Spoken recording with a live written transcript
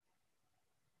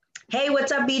Hey,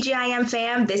 what's up, BGIM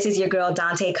fam? This is your girl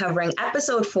Dante covering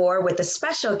episode 4 with a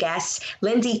special guest,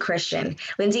 Lindsay Christian.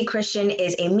 Lindsay Christian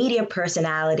is a media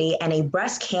personality and a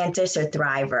breast cancer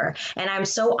survivor. And I'm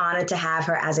so honored to have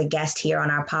her as a guest here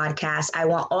on our podcast. I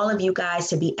want all of you guys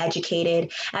to be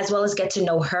educated as well as get to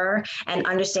know her and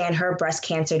understand her breast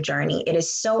cancer journey. It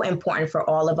is so important for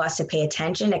all of us to pay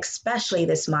attention, especially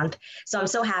this month. So I'm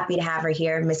so happy to have her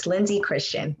here, Miss Lindsay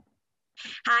Christian.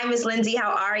 Hi, Miss Lindsay,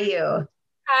 how are you?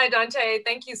 Hi, Dante.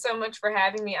 Thank you so much for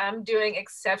having me. I'm doing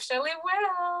exceptionally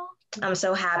well. I'm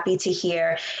so happy to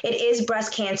hear. It is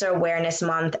Breast Cancer Awareness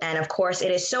Month, and of course,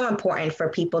 it is so important for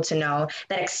people to know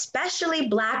that especially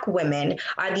Black women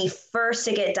are the first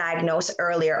to get diagnosed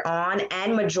earlier on,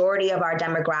 and majority of our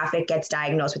demographic gets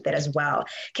diagnosed with it as well.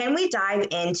 Can we dive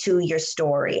into your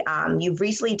story? You've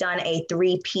recently done a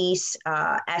three-piece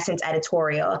Essence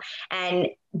editorial, and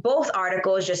both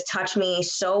articles just touch me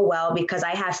so well because I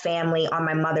have family on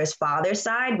my mother's father's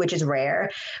side, which is rare,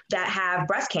 that have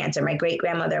breast cancer, my great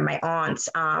grandmother, my aunts.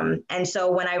 And so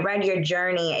when I read your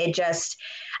journey,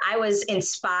 I was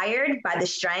inspired by the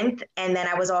strength. And then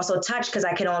I was also touched because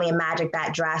I could only imagine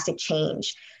that drastic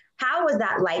change. How was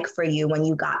that like for you when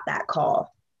you got that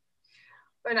call?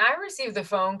 When I received the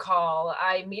phone call,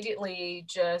 I immediately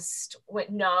just went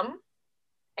numb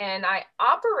and I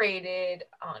operated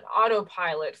on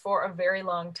autopilot for a very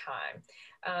long time.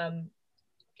 Um,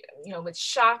 with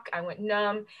shock, I went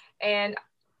numb. And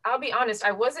I'll be honest,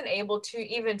 I wasn't able to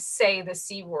even say the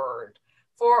C word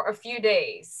for a few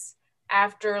days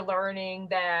after learning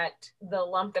that the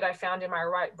lump that I found in my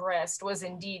right breast was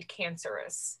indeed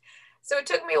cancerous. So it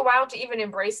took me a while to even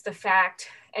embrace the fact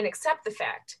and accept the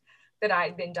fact that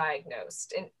I'd been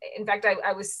diagnosed. And in fact,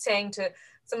 I was saying to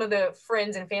some of the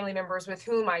friends and family members with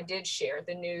whom I did share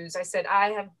the news, I said,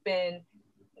 I have been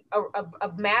a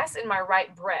mass in my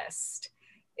right breast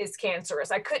is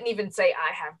cancerous. I couldn't even say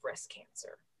I have breast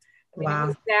cancer. I mean,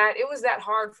 Wow. it was that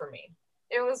hard for me.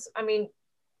 It was, I mean,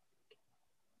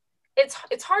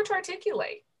 it's hard to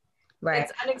articulate. Right.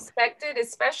 It's unexpected,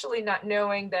 especially not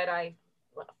knowing that I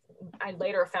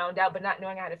later found out, but not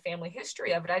knowing I had a family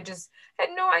history of it. I just had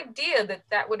no idea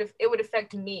it would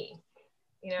affect me,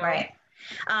 you know? Right.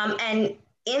 And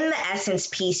in the Essence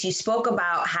piece, you spoke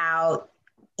about how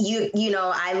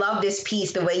I love this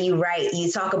piece, the way you write.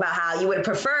 You talk about how you would have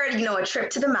preferred, a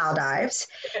trip to the Maldives,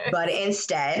 but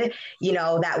instead,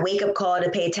 that wake up call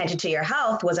to pay attention to your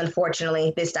health was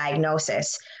unfortunately this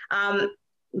diagnosis.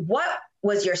 What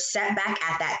was your setback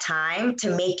at that time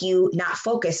to make you not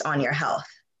focus on your health?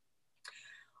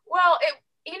 Well,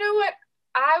 you know what?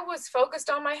 I was focused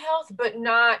on my health,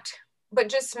 but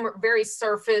just very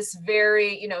surface,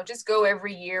 very, just go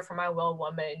every year for my well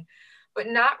woman, but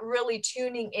not really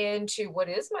tuning into what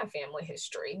is my family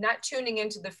history, not tuning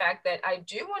into the fact that I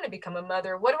do want to become a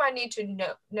mother. What do I need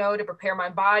to know to prepare my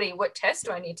body? What tests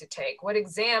do I need to take? What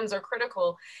exams are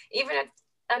critical, even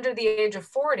under the age of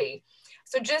 40?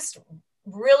 So just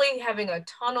really having a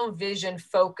tunnel vision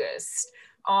focused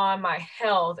on my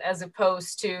health as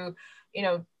opposed to,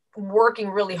 working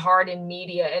really hard in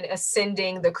media and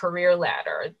ascending the career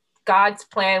ladder. God's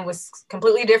plan was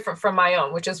completely different from my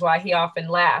own, which is why he often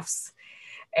laughs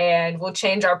and we'll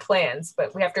change our plans.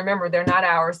 But we have to remember they're not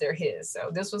ours, they're his.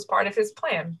 So this was part of his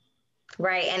plan.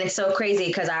 Right. And it's so crazy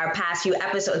because our past few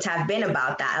episodes have been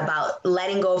about that, about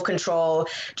letting go of control,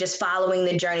 just following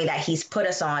the journey that he's put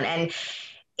us on. And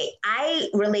I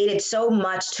related so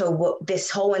much to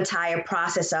this whole entire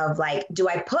process of like, do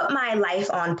I put my life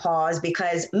on pause?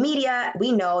 Because media,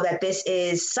 we know that this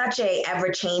is such a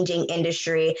ever-changing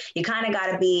industry. You kind of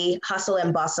got to be hustle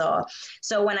and bustle.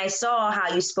 So when I saw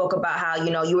how you spoke about how,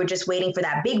 you were just waiting for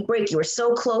that big break, you were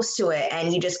so close to it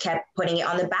and you just kept putting it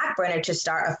on the back burner to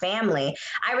start a family.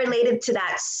 I related to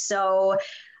that so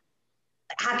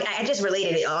I just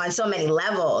related it on so many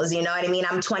levels. You know what I mean?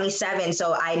 I'm 27,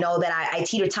 so I know that I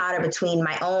teeter totter between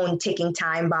my own ticking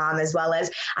time bomb as well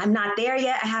as I'm not there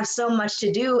yet. I have so much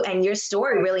to do. And your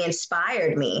story really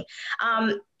inspired me.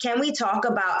 Can we talk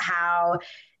about how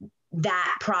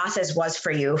that process was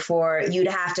for you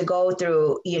to have to go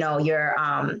through, your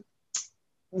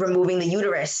removing the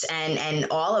uterus and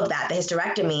all of that, the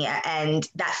hysterectomy, and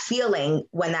that feeling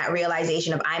when that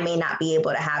realization of I may not be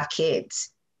able to have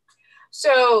kids?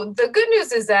 So the good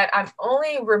news is that I'm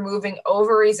only removing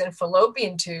ovaries and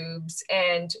fallopian tubes,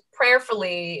 and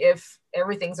prayerfully, if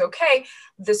everything's okay,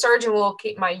 the surgeon will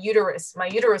keep my uterus. My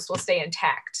uterus will stay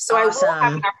intact. So Awesome. I will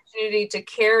have an opportunity to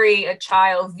carry a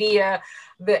child via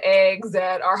the eggs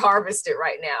that are harvested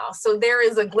right now. So there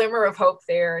is a glimmer of hope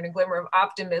there and a glimmer of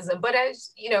optimism. But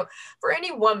as you know, for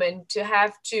any woman to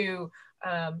have to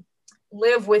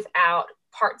live without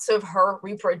parts of her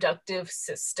reproductive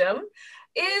system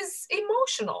is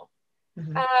emotional.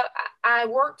 Mm-hmm. I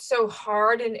worked so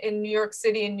hard in New York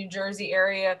City and New Jersey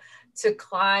area to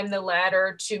climb the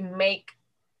ladder to make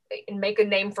a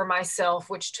name for myself,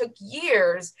 which took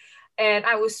years. And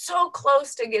I was so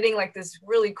close to getting like this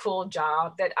really cool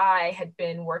job that I had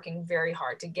been working very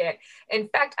hard to get. In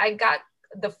fact, I got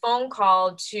the phone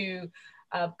call to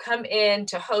come in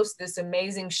to host this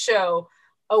amazing show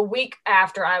a week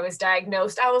after I was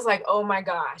diagnosed. I was like, oh my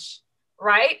gosh,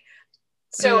 right?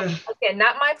 So again,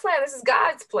 not my plan. This is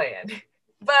God's plan.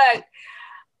 But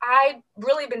I'd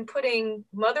really been putting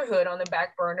motherhood on the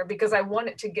back burner because I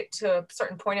wanted to get to a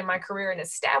certain point in my career and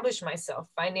establish myself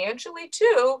financially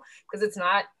too, because it's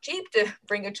not cheap to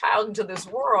bring a child into this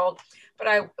world. But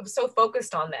I was so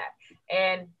focused on that.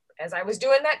 And as I was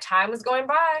doing that, time was going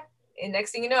by. And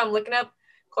next thing you know, I'm looking up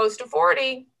close to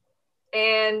 40.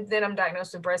 And then I'm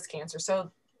diagnosed with breast cancer.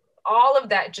 So all of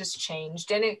that just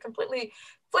changed. And it completely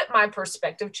flipped my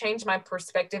perspective, changed my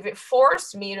perspective. It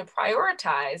forced me to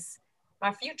prioritize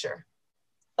my future.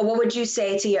 What would you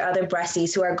say to your other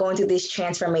breasties who are going through these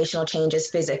transformational changes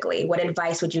physically? What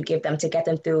advice would you give them to get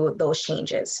them through those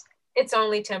changes? It's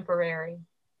only temporary.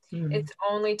 Mm-hmm. It's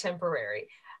only temporary.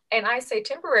 And I say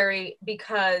temporary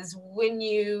because when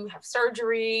you have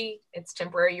surgery, it's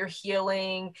temporary. You're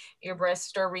healing, your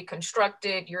breasts are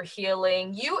reconstructed, you're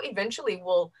healing. You eventually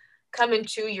will come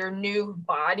into your new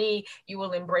body. You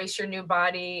will embrace your new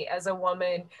body as a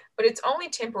woman, but it's only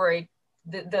temporary.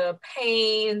 The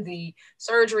pain, the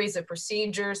surgeries, the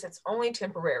procedures, it's only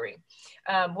temporary.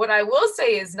 What I will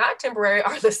say is not temporary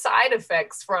are the side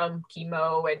effects from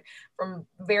chemo and from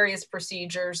various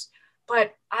procedures.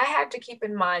 But I have to keep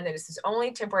in mind that this is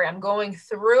only temporary. I'm going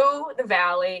through the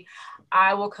valley.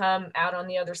 I will come out on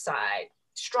the other side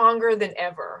stronger than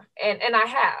ever. And I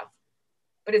have,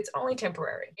 but it's only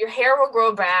temporary. Your hair will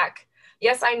grow back.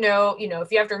 Yes, I know,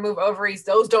 if you have to remove ovaries,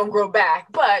 those don't grow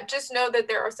back, but just know that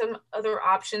there are some other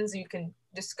options. You can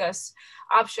discuss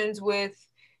options with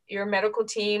your medical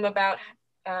team about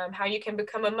how you can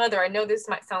become a mother. I know this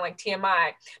might sound like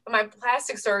TMI, but my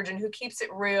plastic surgeon, who keeps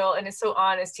it real and is so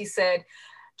honest, he said,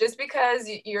 just because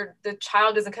the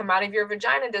child doesn't come out of your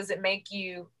vagina doesn't make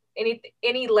you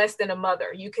any less than a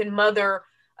mother. You can mother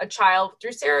a child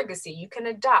through surrogacy. You can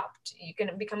adopt. You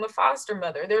can become a foster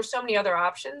mother. There are so many other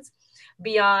options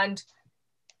beyond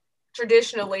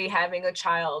traditionally having a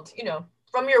child,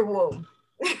 from your womb.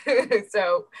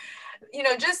 So,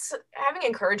 just having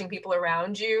encouraging people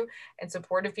around you and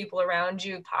supportive people around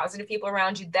you, positive people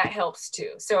around you, that helps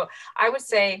too. So I would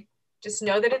say just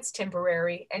know that it's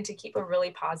temporary and to keep a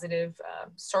really positive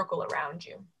circle around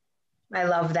you. I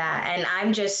love that. And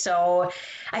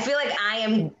I feel like I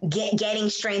am getting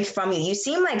strength from you. You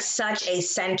seem like such a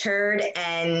centered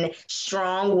and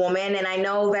strong woman. And I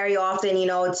know very often,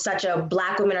 it's such a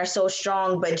Black women are so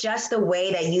strong, but just the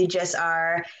way that you just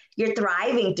are, you're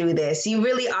thriving through this. You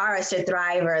really are a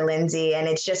survivor, Lindsay. And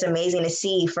it's just amazing to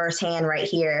see firsthand right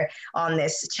here on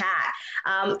this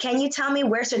chat. Can you tell me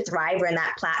where Survivor and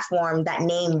that platform, that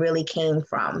name really came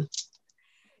from?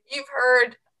 You've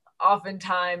heard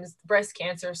oftentimes breast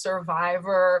cancer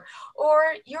survivor, or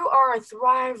you are a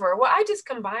thriver. Well, I just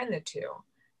combine the two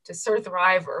to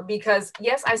survivor because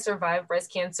yes, I survived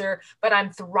breast cancer, but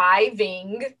I'm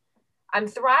thriving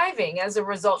as a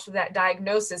result of that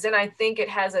diagnosis. And I think it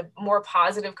has a more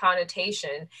positive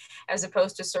connotation as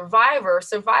opposed to survivor.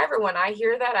 Survivor, when I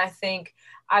hear that, I think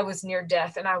I was near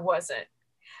death and I wasn't.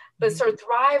 But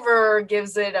Survivor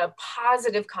gives it a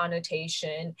positive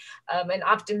connotation, an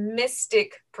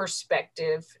optimistic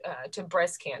perspective to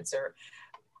breast cancer.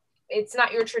 It's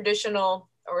not your traditional,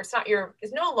 or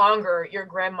it's no longer your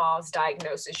grandma's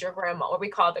diagnosis, what we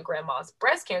call the grandma's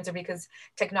breast cancer, because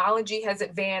technology has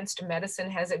advanced, medicine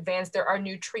has advanced, there are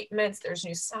new treatments, there's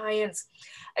new science.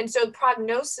 And so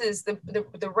prognosis,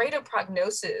 the rate of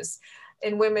prognosis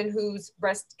in women whose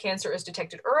breast cancer is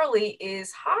detected early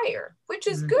is higher, which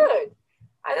is good.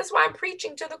 That's why I'm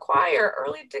preaching to the choir.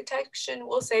 Early detection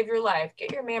will save your life.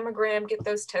 Get your mammogram, get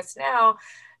those tests now,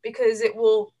 because it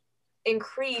will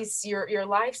increase your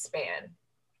lifespan.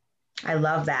 I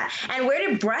love that. And where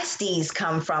did breasties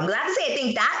come from? I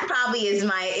think that probably is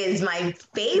my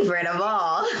favorite of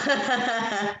all.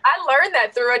 I learned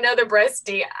that through another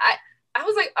breastie. I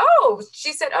was like, oh,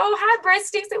 she said, oh, hi,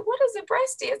 breastie. I said, what is a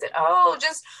breastie? I said, oh,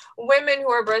 just women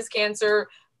who are breast cancer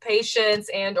patients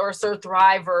and or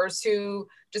survivors who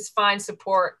just find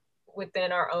support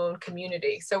within our own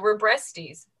community. So we're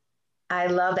breasties. I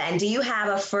love that. And do you have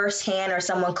a firsthand or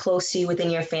someone close to you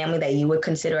within your family that you would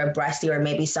consider a breastie, or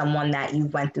maybe someone that you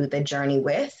went through the journey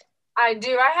with? I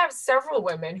do. I have several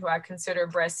women who I consider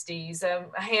breasties, a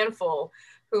handful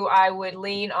who I would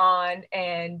lean on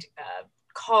and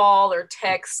call or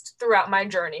text throughout my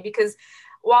journey, because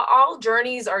while all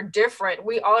journeys are different,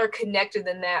 we all are connected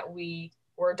in that we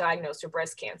were diagnosed with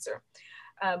breast cancer.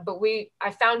 But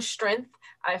I found strength,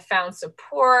 I found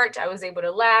support, I was able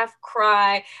to laugh,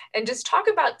 cry, and just talk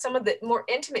about some of the more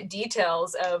intimate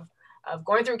details of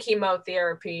going through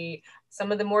chemotherapy,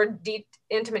 some of the more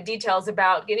intimate details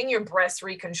about getting your breasts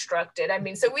reconstructed. I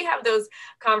mean, so we have those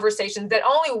conversations that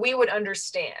only we would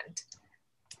understand.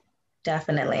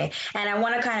 Definitely. And I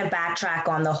want to kind of backtrack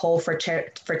on the whole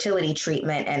fertility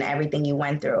treatment and everything you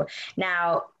went through.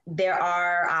 Now, there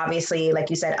are obviously, like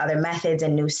you said, other methods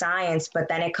and new science, but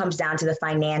then it comes down to the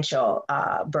financial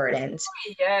burdens.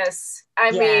 Yes.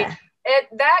 I mean, Yeah.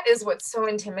 that is what's so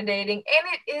intimidating, and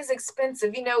it is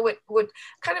expensive. You know, what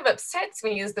kind of upsets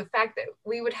me is the fact that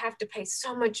we would have to pay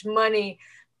so much money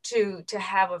to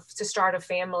start a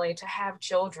family, to have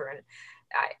children.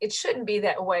 It shouldn't be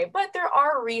that way, but there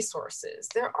are resources.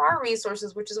 There are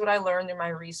resources, which is what I learned in my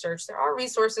research. There are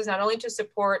resources not only to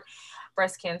support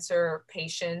breast cancer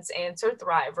patients and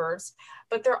survivors,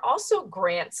 but there are also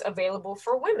grants available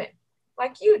for women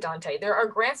like you, Dante. There are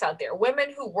grants out there, women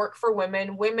who work for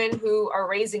women, women who are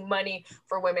raising money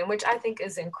for women, which I think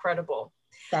is incredible.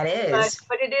 That is.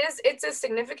 But it's a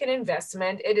significant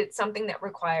investment. It's something that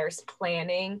requires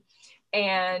planning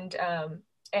and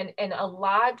a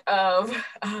lot of,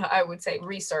 I would say,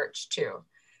 research too.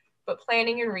 But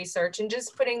planning and research and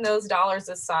just putting those dollars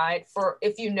aside for,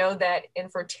 if you know that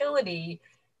infertility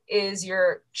is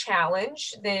your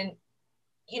challenge, then,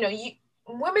 you know,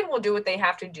 women will do what they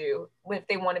have to do if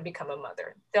they want to become a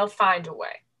mother. They'll find a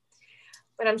way.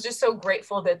 But I'm just so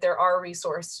grateful that there are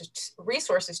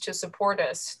resources to support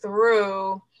us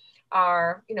through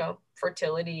our, you know,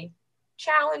 fertility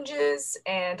challenges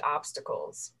and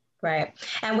obstacles. Right.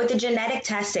 And with the genetic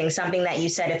testing, something that you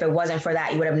said, if it wasn't for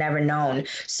that, you would have never known.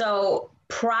 So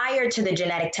prior to the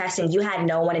genetic testing, you had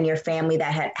no one in your family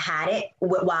that had it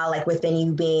while like within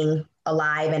you being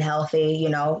alive and healthy, you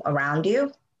know, around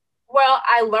you? Well,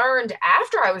 I learned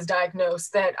after I was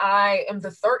diagnosed that I am the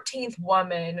 13th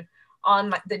woman on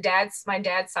my dad's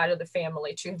side of the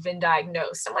family to have been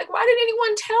diagnosed. I'm like, why didn't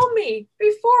anyone tell me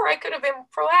before? I could have been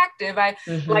proactive. I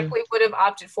likely would have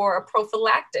opted for a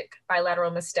prophylactic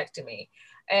bilateral mastectomy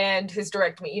and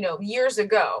hysterectomy, you know, years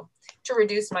ago to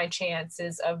reduce my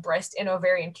chances of breast and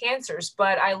ovarian cancers.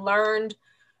 But I learned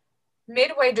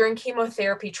midway during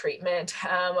chemotherapy treatment,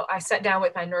 I sat down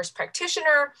with my nurse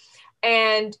practitioner,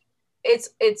 and it's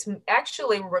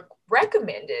actually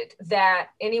recommended that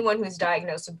anyone who's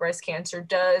diagnosed with breast cancer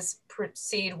does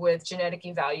proceed with genetic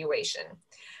evaluation.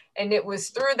 And it was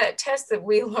through that test that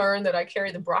we learned that I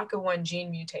carry the BRCA1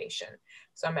 gene mutation.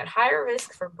 So I'm at higher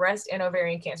risk for breast and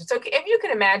ovarian cancer. So if you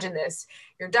can imagine this,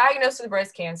 you're diagnosed with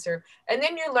breast cancer, and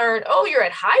then you learn, oh, you're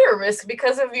at higher risk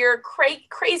because of your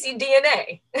crazy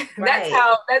DNA.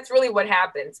 Right. That's really what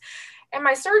happens. And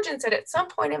my surgeon said at some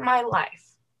point in my life,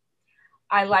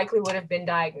 I likely would have been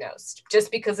diagnosed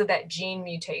just because of that gene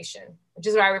mutation, which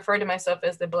is why I refer to myself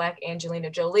as the Black Angelina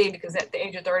Jolie, because at the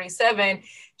age of 37,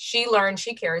 she learned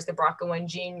she carries the BRCA1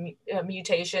 gene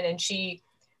mutation, and she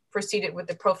proceeded with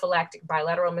the prophylactic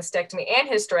bilateral mastectomy and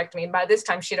hysterectomy. And by this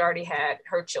time, she'd already had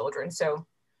her children. So,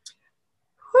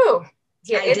 whew.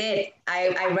 Yeah, I did.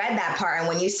 I read that part. And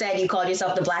when you said you called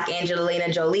yourself the Black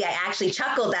Angelina Jolie, I actually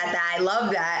chuckled at that. I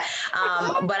love that.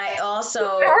 But I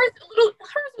also... Hers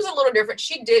was a little different.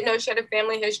 She did know she had a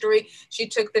family history. She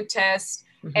took the test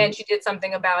and she did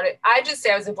something about it. I just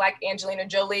say I was a Black Angelina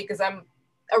Jolie because I'm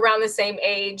around the same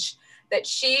age that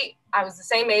I was the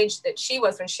same age that she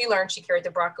was when she learned she carried the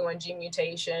BRCA1 gene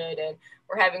mutation, and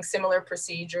we're having similar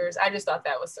procedures. I just thought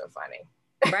that was so funny.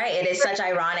 Right. It is such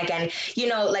ironic. And, you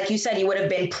know, like you said, you would have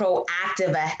been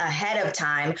proactive ahead of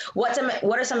time. What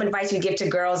are some advice you give to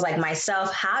girls like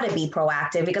myself, how to be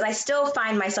proactive? Because I still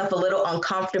find myself a little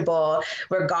uncomfortable,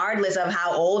 regardless of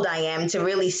how old I am, to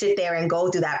really sit there and go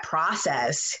through that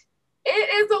process.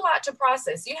 It is a lot to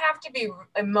process. You have to be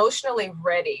emotionally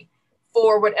ready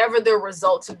for whatever the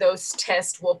results of those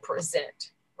tests will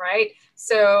present, right?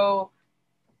 So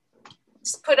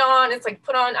just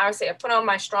I would say I put on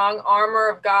my strong armor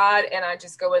of God and I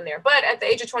just go in there. But at the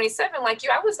age of 27, like you,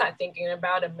 I was not thinking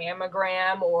about a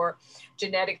mammogram or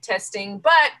genetic testing.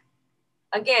 But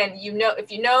again,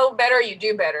 if you know better, you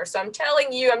do better. So I'm telling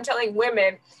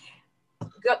women,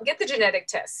 get the genetic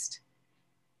test.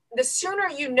 The sooner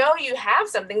you know you have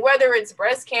something, whether it's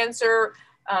breast cancer,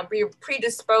 you're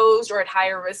predisposed or at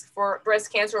higher risk for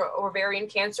breast cancer or ovarian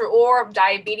cancer, or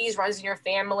diabetes runs in your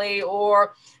family,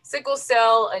 or sickle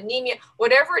cell, anemia,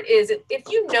 whatever it is, if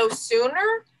you know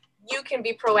sooner, you can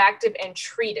be proactive and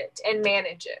treat it and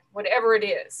manage it, whatever it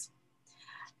is.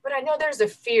 But I know there's a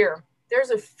fear. There's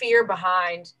a fear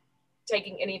behind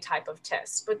taking any type of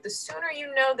test. But the sooner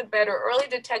you know, the better. Early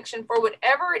detection for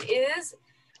whatever it is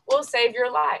will save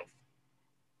your life.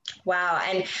 Wow.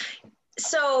 And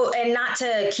so, and not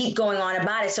to keep going on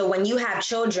about it, so when you have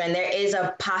children, there is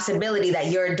a possibility that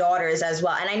your daughters as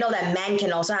well. And I know that men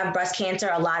can also have breast cancer.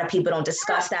 A lot of people don't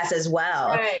discuss that as well.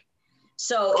 Right.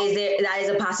 So that is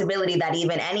a possibility that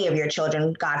even any of your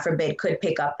children, God forbid, could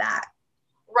pick up that.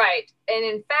 Right. And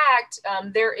in fact,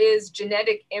 there is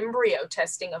genetic embryo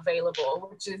testing available,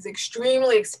 which is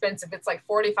extremely expensive. It's like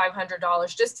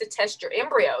 $4,500 just to test your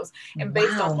embryos. And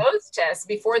based on those tests,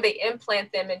 before they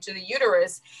implant them into the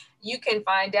uterus, you can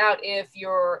find out if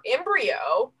your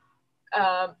embryo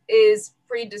is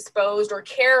predisposed or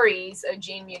carries a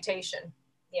gene mutation.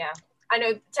 Yeah. I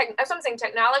know I'm saying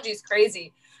technology is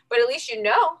crazy, but at least you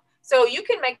know. So you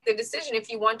can make the decision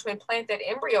if you want to implant that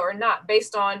embryo or not,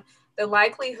 based on the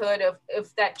likelihood of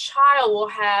if that child will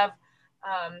have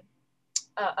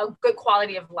a good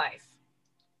quality of life.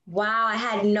 Wow, I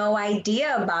had no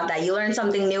idea about that. You learn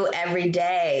something new every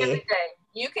day. Every day.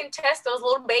 You can test those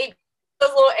little babies,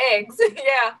 those little eggs.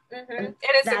 Yeah. Mm-hmm. And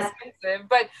it's expensive,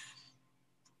 but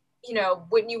you know,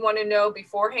 wouldn't you want to know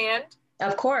beforehand?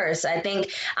 Of course. I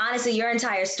think honestly, your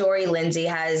entire story, Lindsay,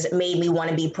 has made me want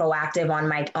to be proactive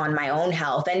on my own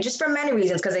health, and just for many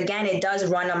reasons. Because again, it does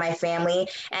run on my family,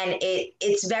 and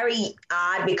it's very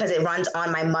odd because it runs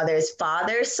on my mother's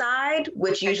father's side,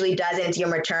 which usually doesn't. It's your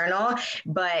maternal,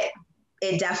 but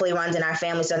it definitely runs in our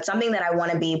family. So it's something that I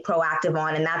want to be proactive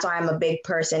on. And that's why I'm a big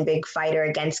fighter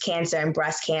against cancer and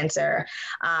breast cancer.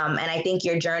 And I think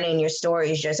your journey and your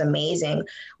story is just amazing.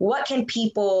 What can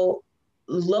people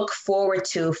look forward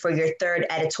to for your third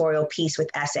editorial piece with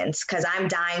Essence? Because I'm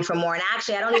dying for more. And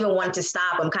actually, I don't even want it to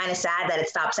stop. I'm kind of sad that it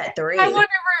stops at 3. I want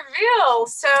to reveal.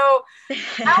 So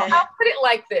I'll put it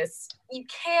like this. You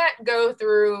can't go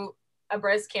through a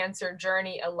breast cancer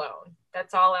journey alone.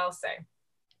 That's all I'll say.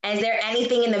 Is there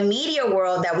anything in the media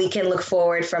world that we can look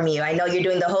forward from you? I know you're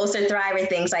doing the Whole Thriver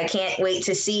thing, so I can't wait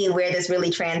to see where this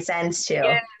really transcends to.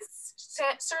 Yes.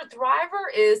 Sir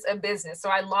Thriver is a business. So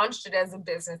I launched it as a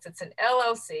business. It's an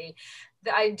LLC.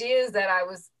 The idea is that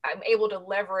I'm able to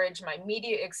leverage my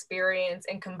media experience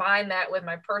and combine that with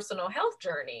my personal health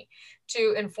journey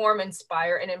to inform,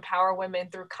 inspire, and empower women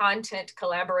through content,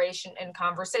 collaboration, and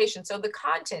conversation. So the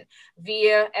content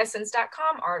via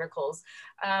essence.com articles.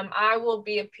 I will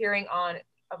be appearing on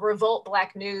Revolt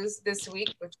Black News this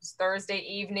week, which is Thursday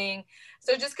evening.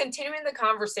 So just continuing the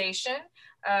conversation.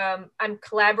 I'm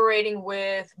collaborating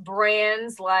with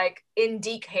brands like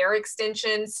Indique Hair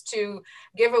Extensions to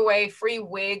give away free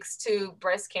wigs to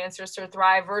breast cancer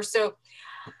survivors. So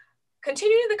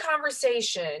continuing the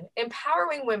conversation,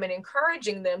 empowering women,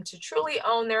 encouraging them to truly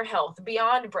own their health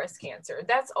beyond breast cancer.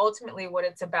 That's ultimately what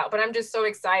it's about. But I'm just so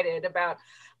excited about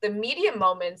the media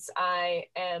moments I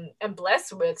am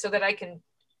blessed with, so that I can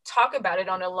talk about it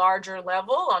on a larger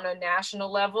level, on a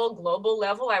national level, global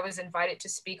level. I was invited to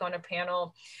speak on a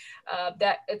panel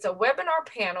that it's a webinar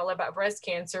panel about breast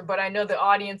cancer, but I know the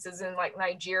audience is in like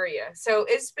Nigeria. So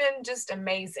it's been just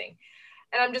amazing.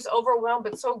 And I'm just overwhelmed,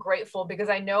 but so grateful, because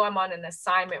I know I'm on an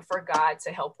assignment for God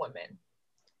to help women.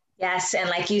 Yes. And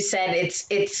like you said,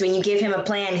 it's when you give him a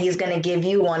plan, he's going to give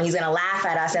you one. He's going to laugh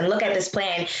at us and look at this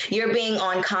plan. You're being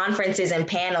on conferences and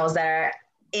panels that are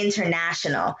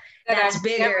international. That's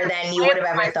bigger than you would have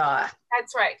ever thought.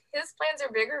 That's right. His plans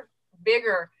are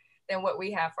bigger than what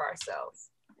we have for ourselves.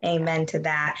 Amen to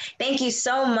that. Thank you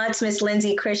so much, Miss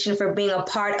Lindsay Christian, for being a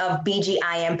part of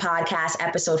BGIM Podcast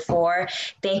Episode 4.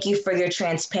 Thank you for your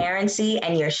transparency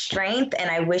and your strength, and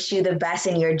I wish you the best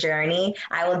in your journey.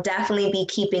 I will definitely be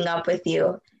keeping up with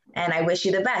you, and I wish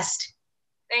you the best.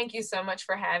 Thank you so much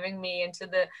for having me into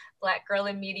the Black Girl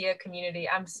in Media community.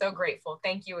 I'm so grateful.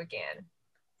 Thank you again.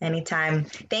 Anytime.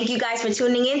 Thank you guys for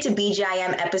tuning in to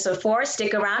BGIM Episode 4.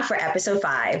 Stick around for Episode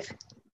 5.